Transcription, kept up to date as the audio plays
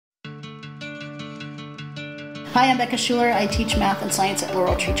Hi, I'm Becca Schuler. I teach math and science at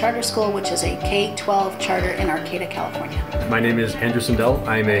Laurel Tree Charter School, which is a K-12 charter in Arcata, California. My name is Andrew Sindel.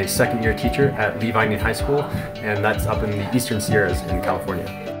 I'm a second-year teacher at Levi High School, and that's up in the Eastern Sierras in California.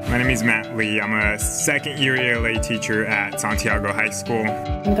 My name is Matt Lee. I'm a second-year ELA teacher at Santiago High School.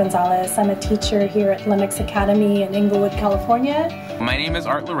 I'm Gonzalez. I'm a teacher here at Lennox Academy in Inglewood, California. My name is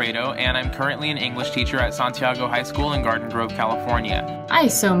Art Laredo, and I'm currently an English teacher at Santiago High School in Garden Grove, California. Hi,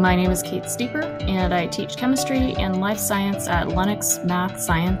 so my name is Kate Steeper, and I teach chemistry and life science at Lennox Math,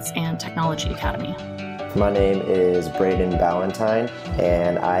 Science, and Technology Academy. My name is Braden Ballantyne,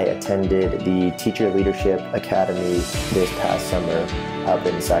 and I attended the Teacher Leadership Academy this past summer up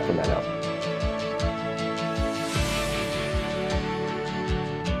in Sacramento.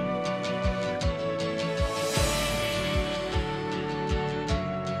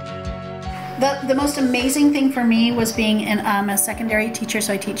 The most amazing thing for me was being a secondary teacher,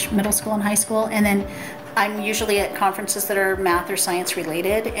 so I teach middle school and high school, and then I'm usually at conferences that are math or science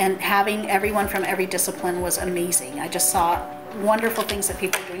related, and having everyone from every discipline was amazing. I just saw wonderful things that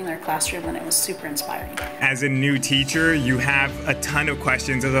people were doing in their classroom, and it was super inspiring. As a new teacher, you have a ton of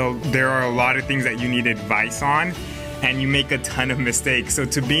questions, although there are a lot of things that you need advice on, and you make a ton of mistakes. So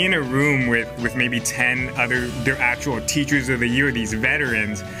to be in a room with maybe 10 other their actual teachers of the year, these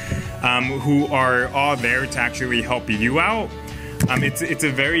veterans, who are all there to actually help you out, it's a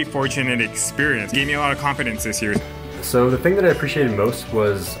very fortunate experience. It gave me a lot of confidence this year. So the thing that I appreciated most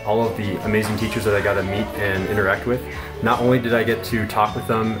was all of the amazing teachers that I got to meet and interact with. Not only did I get to talk with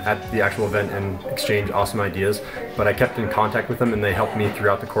them at the actual event and exchange awesome ideas, but I kept in contact with them and they helped me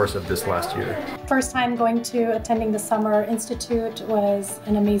throughout the course of this last year. First time going to attending the Summer Institute was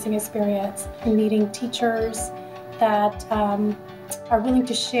an amazing experience. Meeting teachers that are willing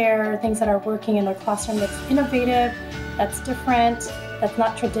to share things that are working in their classroom that's innovative, that's different, that's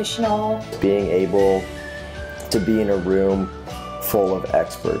not traditional. Being able to be in a room full of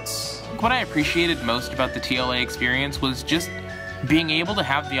experts. What I appreciated most about the TLA experience was just being able to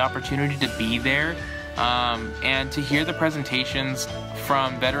have the opportunity to be there and to hear the presentations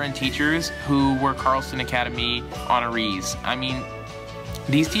from veteran teachers who were Carlston Academy honorees. I mean,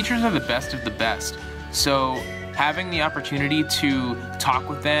 these teachers are the best of the best. So having the opportunity to talk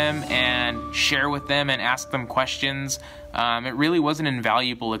with them and share with them and ask them questions, it really was an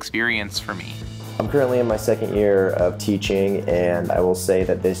invaluable experience for me. I'm currently in my second year of teaching, and I will say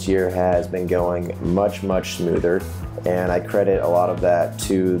that this year has been going much smoother, and I credit a lot of that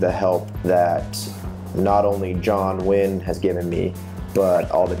to the help that not only John Wynn has given me, but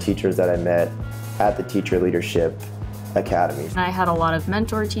all the teachers that I met at the Teacher Leadership Academy. I had a lot of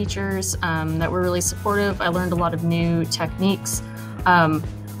mentor teachers that were really supportive. I learned a lot of new techniques.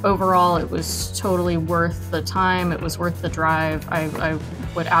 Overall, it was totally worth the time. It was worth the drive. I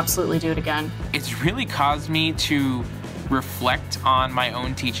would absolutely do it again. It's really caused me to reflect on my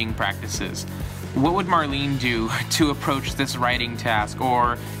own teaching practices. What would Marlene do to approach this writing task?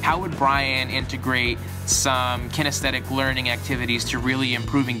 Or how would Brian integrate some kinesthetic learning activities to really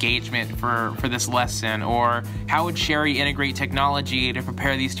improve engagement for this lesson? Or how would Sherry integrate technology to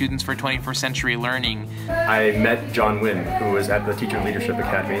prepare these students for 21st century learning? I met John Wynn, who was at the Teacher Leadership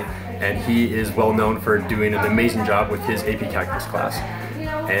Academy, and he is well known for doing an amazing job with his AP Calculus class.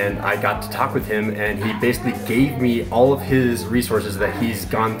 And I got to talk with him, and he basically gave me all of his resources that he's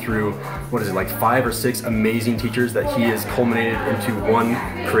gone through, what is it, like 5 or 6 amazing teachers that he has culminated into one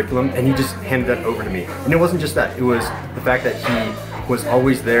curriculum, and he just handed that over to me. And it wasn't just that, it was the fact that he was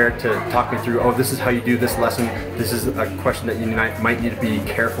always there to talk me through, oh, this is how you do this lesson, this is a question that you might need to be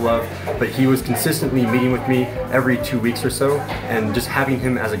careful of. But he was consistently meeting with me every 2 weeks or so, and just having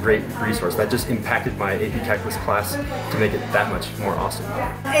him as a great resource, that just impacted my AP Calculus class to make it that much more awesome.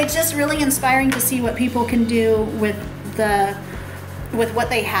 It's just really inspiring to see what people can do with what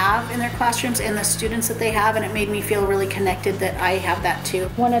they have in their classrooms and the students that they have, and it made me feel really connected that I have that too.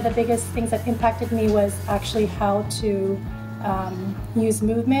 One of the biggest things that impacted me was actually how to use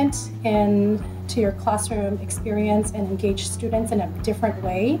movement into your classroom experience and engage students in a different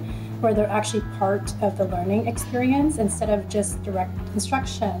way, where they're actually part of the learning experience instead of just direct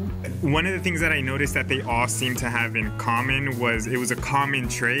instruction. One of the things that I noticed that they all seemed to have in common was it was a common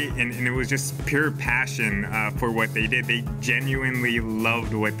trait, and it was just pure passion for what they did. They genuinely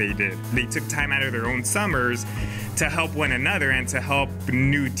loved what they did. They took time out of their own summers to help one another and to help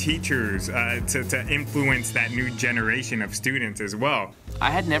new teachers to influence that new generation of students as well.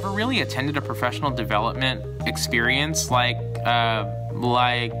 I had never really attended a professional development experience like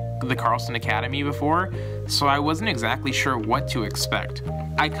the Carlston Academy before, so I wasn't exactly sure what to expect.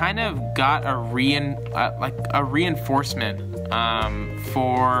 I kind of got a reinforcement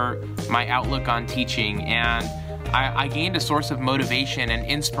for my outlook on teaching, and I gained a source of motivation and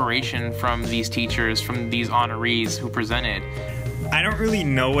inspiration from these teachers, from these honorees who presented. I don't really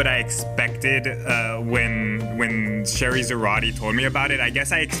know what I expected when Sherry Zarati told me about it. I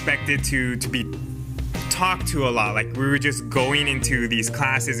guess I expected to be talked to a lot, like we were just going into these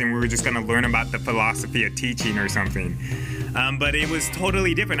classes and we were just going to learn about the philosophy of teaching or something. But it was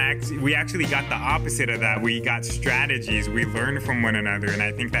totally different. We actually got the opposite of that. We got strategies, we learned from one another, and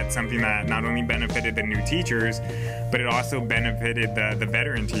I think that's something that not only benefited the new teachers, but it also benefited the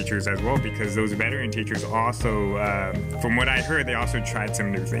veteran teachers as well, because those veteran teachers also, from what I heard, they also tried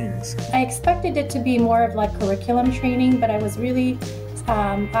some new things. I expected it to be more of like curriculum training, but I was really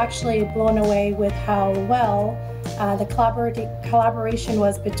actually blown away with how well the collaboration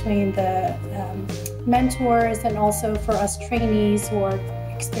was between the mentors and also for us trainees who are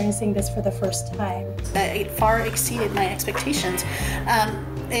experiencing this for the first time. It far exceeded my expectations.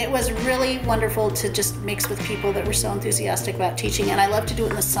 It was really wonderful to just mix with people that were so enthusiastic about teaching, and I love to do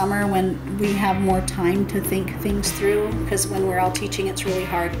it in the summer when we have more time to think things through, because when we're all teaching it's really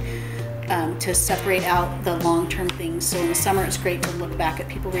hard to separate out the long-term things. So in the summer it's great to look back at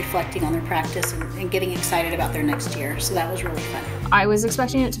people reflecting on their practice and getting excited about their next year. So that was really fun. I was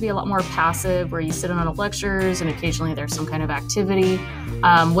expecting it to be a lot more passive, where you sit in on lectures and occasionally there's some kind of activity.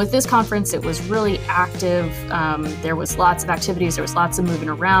 With this conference it was really active. There was lots of activities, there was lots of moving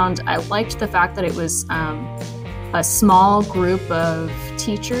around. I liked the fact that it was a small group of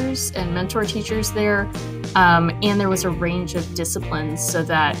teachers and mentor teachers there. And there was a range of disciplines, so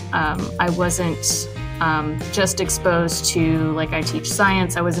that I wasn't just exposed to, like I teach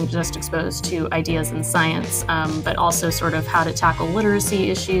science, I wasn't just exposed to ideas in science, but also sort of how to tackle literacy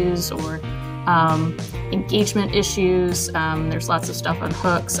issues or engagement issues. There's lots of stuff on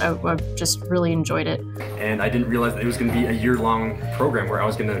hooks. I just really enjoyed it. And I didn't realize that it was going to be a year-long program where I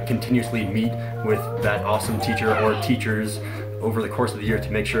was going to continuously meet with that awesome teacher or teachers over the course of the year to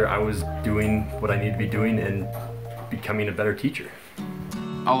make sure I was doing what I need to be doing and becoming a better teacher.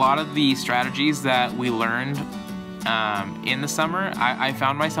 A lot of the strategies that we learned in the summer, I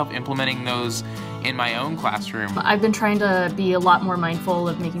found myself implementing those in my own classroom. I've been trying to be a lot more mindful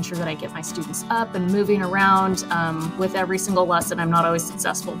of making sure that I get my students up and moving around with every single lesson. I'm not always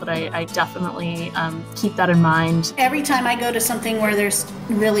successful, but I definitely keep that in mind. Every time I go to something where there's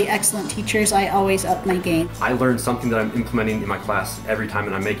really excellent teachers, I always up my game. I learned something that I'm implementing in my class every time,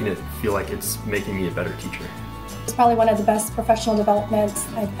 and I'm making it feel like it's making me a better teacher. It's probably one of the best professional developments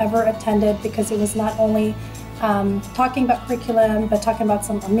I've ever attended, because it was not only talking about curriculum, but talking about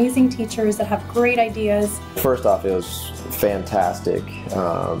some amazing teachers that have great ideas. First off, it was fantastic.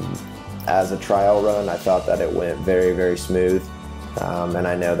 As a trial run, I thought that it went very, very smooth. And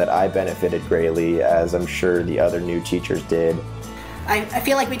I know that I benefited greatly, as I'm sure the other new teachers did. I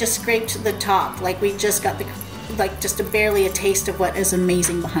feel like we just scraped the top, like we just got just barely a taste of what is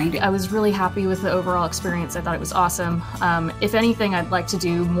amazing behind it. I was really happy with the overall experience. I thought it was awesome. If anything, I'd like to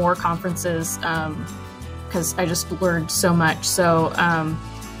do more conferences, because I just learned so much. So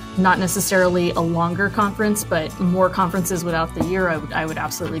not necessarily a longer conference, but more conferences without the year, I would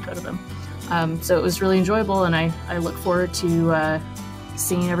absolutely go to them. So it was really enjoyable, and I look forward to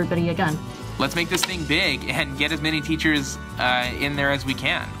seeing everybody again. Let's make this thing big and get as many teachers in there as we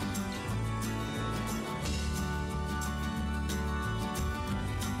can.